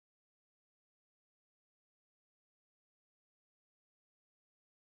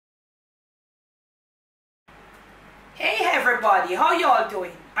everybody, how y'all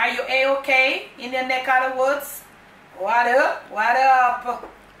doing? Are you a-okay in your neck of the woods? What up? What up?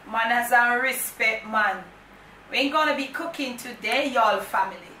 Manners and respect, man. We ain't gonna be cooking today, y'all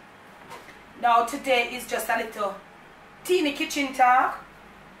family. Now today is just a little teeny kitchen talk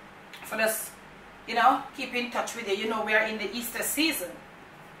for us, you know, keep in touch with you. You know, we are in the Easter season,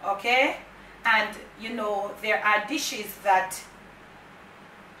 okay? And you know, there are dishes that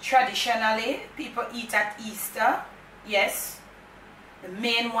traditionally people eat at Easter. Yes, the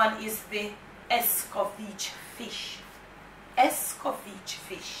main one is the Escovitched fish. Escovitched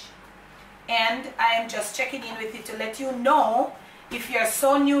fish. And I am just checking in with you to let you know if you're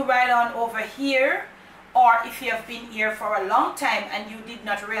so new right on over here, or if you have been here for a long time and you did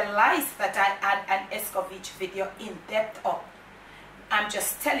not realize that I had an Escovitched video in depth up. I'm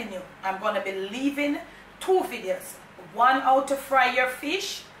just telling you, I'm going to be leaving two videos. One how to fry your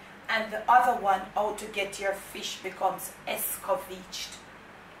fish, and the other one how to get your fish becomes escovitched.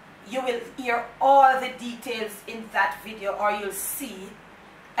 You will hear all the details in that video, or you'll see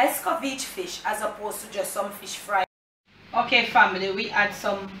escovitched fish as opposed to just some fish fry. Okay family, we had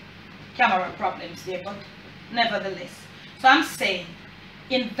some camera problems there, but nevertheless, so I'm saying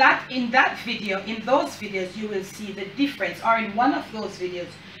in that video, in those videos, you will see the difference, or in one of those videos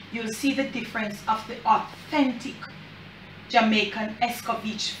you'll see the difference of the authentic Jamaican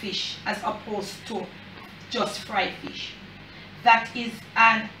escovitched fish as opposed to just fried fish. That is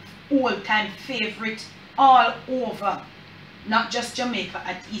an all-time favorite all over, not just Jamaica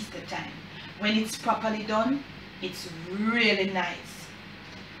at Easter time. When it's properly done, it's really nice.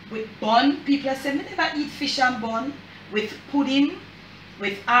 With bun, people are saying, I never eat fish and bun. With pudding,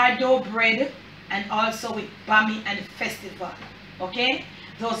 with ardo bread, and also with bami and festival. Okay,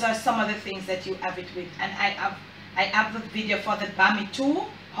 those are some of the things that you have it with. And I have the video for the bami too,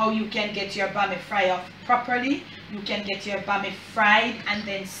 how you can get your bami fried off properly. You can get your bami fried and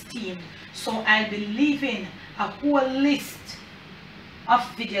then steamed. So I'll be leaving a whole list of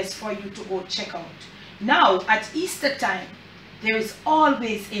videos for you to go check out. Now at Easter time, there is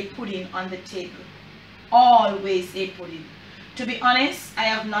always a pudding on the table. Always a pudding. To be honest, I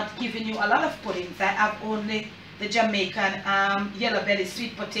have not given you a lot of puddings. I have only the Jamaican yellow belly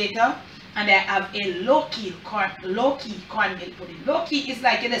sweet potato, and I have a low-key cornmeal pudding. Low-key is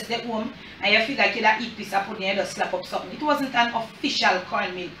like you just stay home and you feel like you eat piece of pudding and you just slap up something. It wasn't an official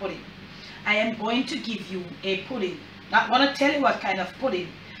cornmeal pudding. I am going to give you a pudding. Not want to tell you what kind of pudding.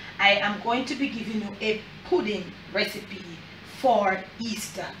 I am going to be giving you a pudding recipe for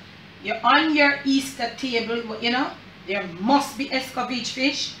Easter. You're on your Easter table, you know, there must be escovitched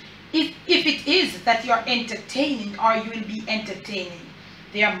fish. If it is that you're entertaining, or you will be entertaining,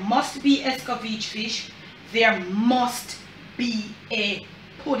 there must be escovitched fish. There must be a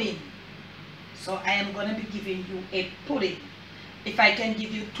pudding. So I am going to be giving you a pudding. If I can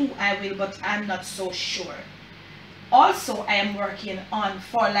give you two, I will, but I'm not so sure. Also, I am working on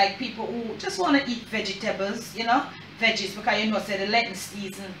for like people who just want to eat vegetables, you know, veggies, because you know, say the Lenten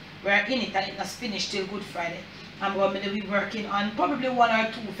season, we're in it and it has finished till Good Friday. I'm going to be working on probably one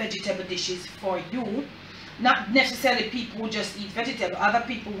or two vegetable dishes for you. Not necessarily people who just eat vegetable. Other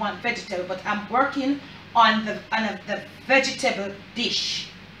people want vegetable, but I'm working on the vegetable dish.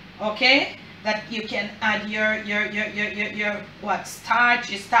 Okay, that you can add your what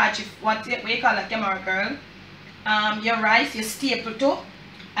starch, what you call a camera girl. Your rice, your staple too.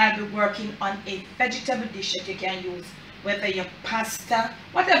 I'll be working on a vegetable dish that you can use, whether your pasta,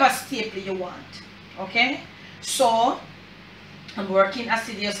 whatever staple you want. Okay, so I'm working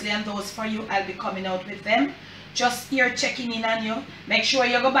assiduously on those for you. I'll be coming out with them. Just here checking in on you. Make sure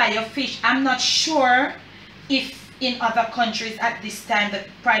you go buy your fish. I'm not sure if in other countries at this time the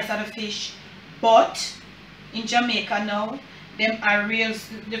price of the fish, but in Jamaica now, them are real.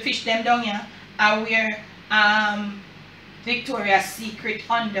 The fish them down here are wear Victoria's Secret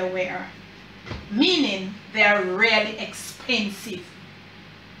underwear, meaning they are really expensive.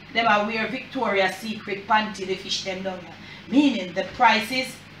 Them are wear Victoria's Secret panty. The fish them down here, meaning the price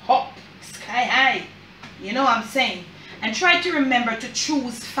is up sky high. You know what I'm saying? And try to remember to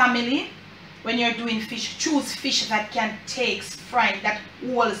choose family when you're doing fish. Choose fish that can take frying, that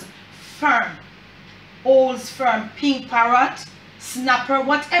holds firm, pink parrot, snapper,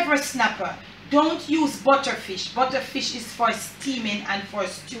 whatever snapper. Don't use butterfish. Butterfish is for steaming and for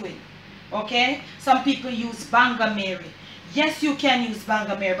stewing. Okay, some people use bangameri. Yes, you can use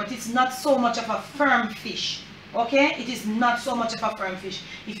bangameri, but it's not so much of a firm fish. Okay, it is not so much of a firm fish.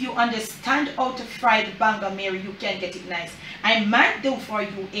 If you understand how to fry the bangameri, you can get it nice. I might do for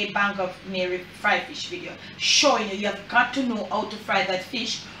you a bangameri fried fish video showing you. You have got to know how to fry that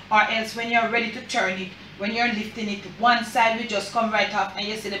fish, or else when you're ready to turn it, when you're lifting it, one side will just come right off and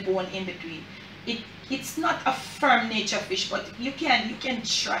you see the bone in between. It's not a firm nature fish, but you can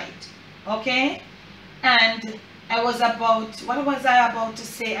try it. Okay? And what was I about to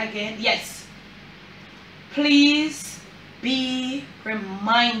say again? Yes. Please be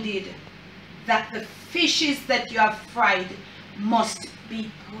reminded that the fishes that you have fried must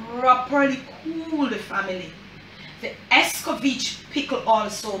be properly cooled, family. The Escovitched pickle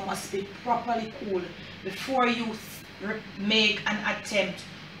also must be properly cooled before you make an attempt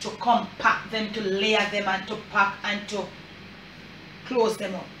to compact them, to layer them, and to pack and to close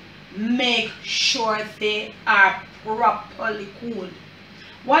them up. Make sure they are properly cooled.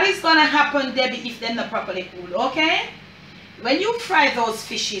 What is going to happen, Debbie, if they're not properly cooled? Okay? When you fry those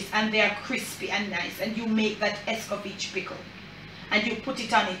fishes and they are crispy and nice, and you make that Escovitched pickle, and you put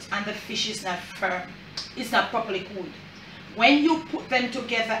it on it, and the fish is not firm, it's not properly cooled. When you put them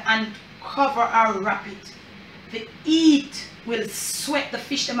together and cover or wrap it, the heat will sweat the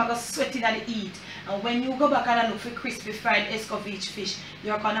fish. Them are going to sweat in the heat. And when you go back and look for crispy fried Escovitched fish,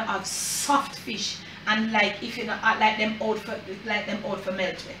 you're going to have soft fish. And like if you not like them out for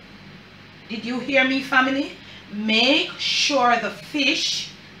melt. Did you hear me, family? Make sure the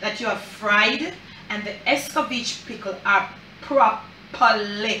fish that you have fried and the Escovitched pickle are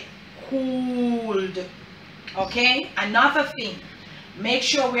properly cooled. Okay? Another thing, make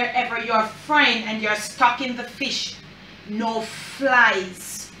sure wherever you're frying and you're stocking the fish, no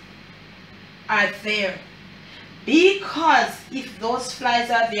flies are there. Because if those flies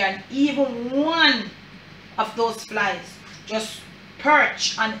are there, and even one of those flies just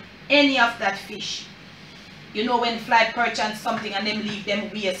perch on any of that fish, you know, when fly perch on something and them leave them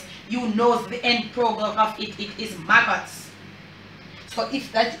waste, you know the end product of it is maggots. So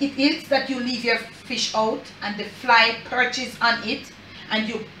if that it is that you leave your fish out and the fly perches on it, and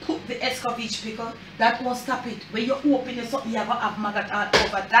you put the Escovitched pickle, that won't stop it. When you open it, something you're going to have maggot all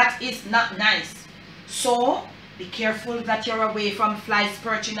over. That is not nice. So be careful that you're away from flies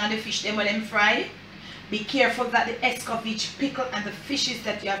perching on the fish them when them fry. Be careful that the Escovitched pickle and the fishes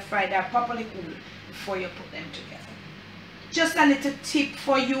that you have fried are properly cooled before you put them together. Just a little tip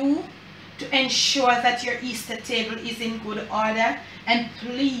for you to ensure that your Easter table is in good order. And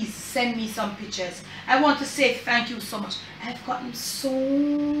please send me some pictures. I want to say thank you so much. I've gotten so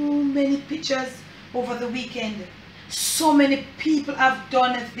many pictures over the weekend. So many people have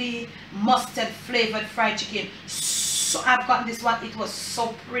done the mustard flavored fried chicken. So I've gotten this one. It was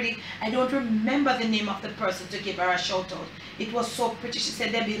so pretty. I don't remember the name of the person to give her a shout out. It was so pretty. She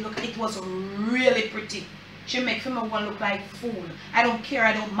said, Debbie, look, it was really pretty. She make one look like fool. I don't care.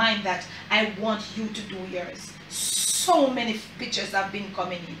 I don't mind that. I want you to do yours. So many pictures have been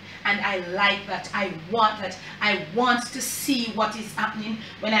coming in, and I like that. I want that. I want to see what is happening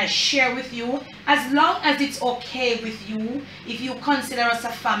when I share with you. As long as it's okay with you, if you consider us a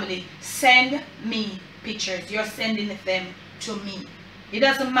family, send me pictures. You're sending them to me. It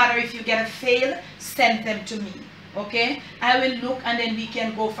doesn't matter if you get a fail, send them to me. Okay? I will look, and then we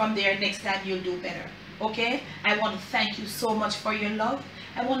can go from there. Next time you'll do better. Okay? I want to thank you so much for your love.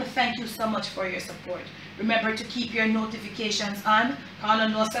 I want to thank you so much for your support. Remember to keep your notifications on. I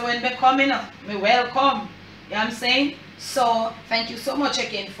know so when we're coming up, we welcome. You know what I'm saying? So thank you so much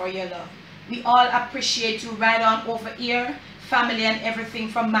again for your love. We all appreciate you right on over here. Family and everything,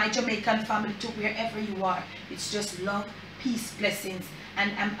 from my Jamaican family to wherever you are. It's just love, peace, blessings.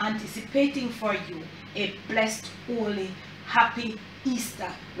 And I'm anticipating for you a blessed, holy, happy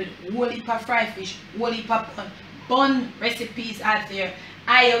Easter with whole heap of fried fish, whole heap of bun recipes out there.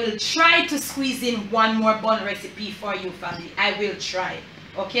 I will try to squeeze in one more bun recipe for you, family. I will try.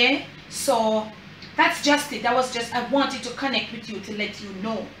 Okay? So that's just it. That was just, I wanted to connect with you to let you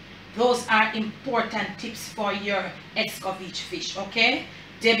know. Those are important tips for your Escovitched fish. Okay?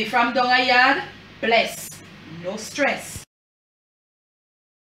 Debbie from Donga Yard, bless. No stress.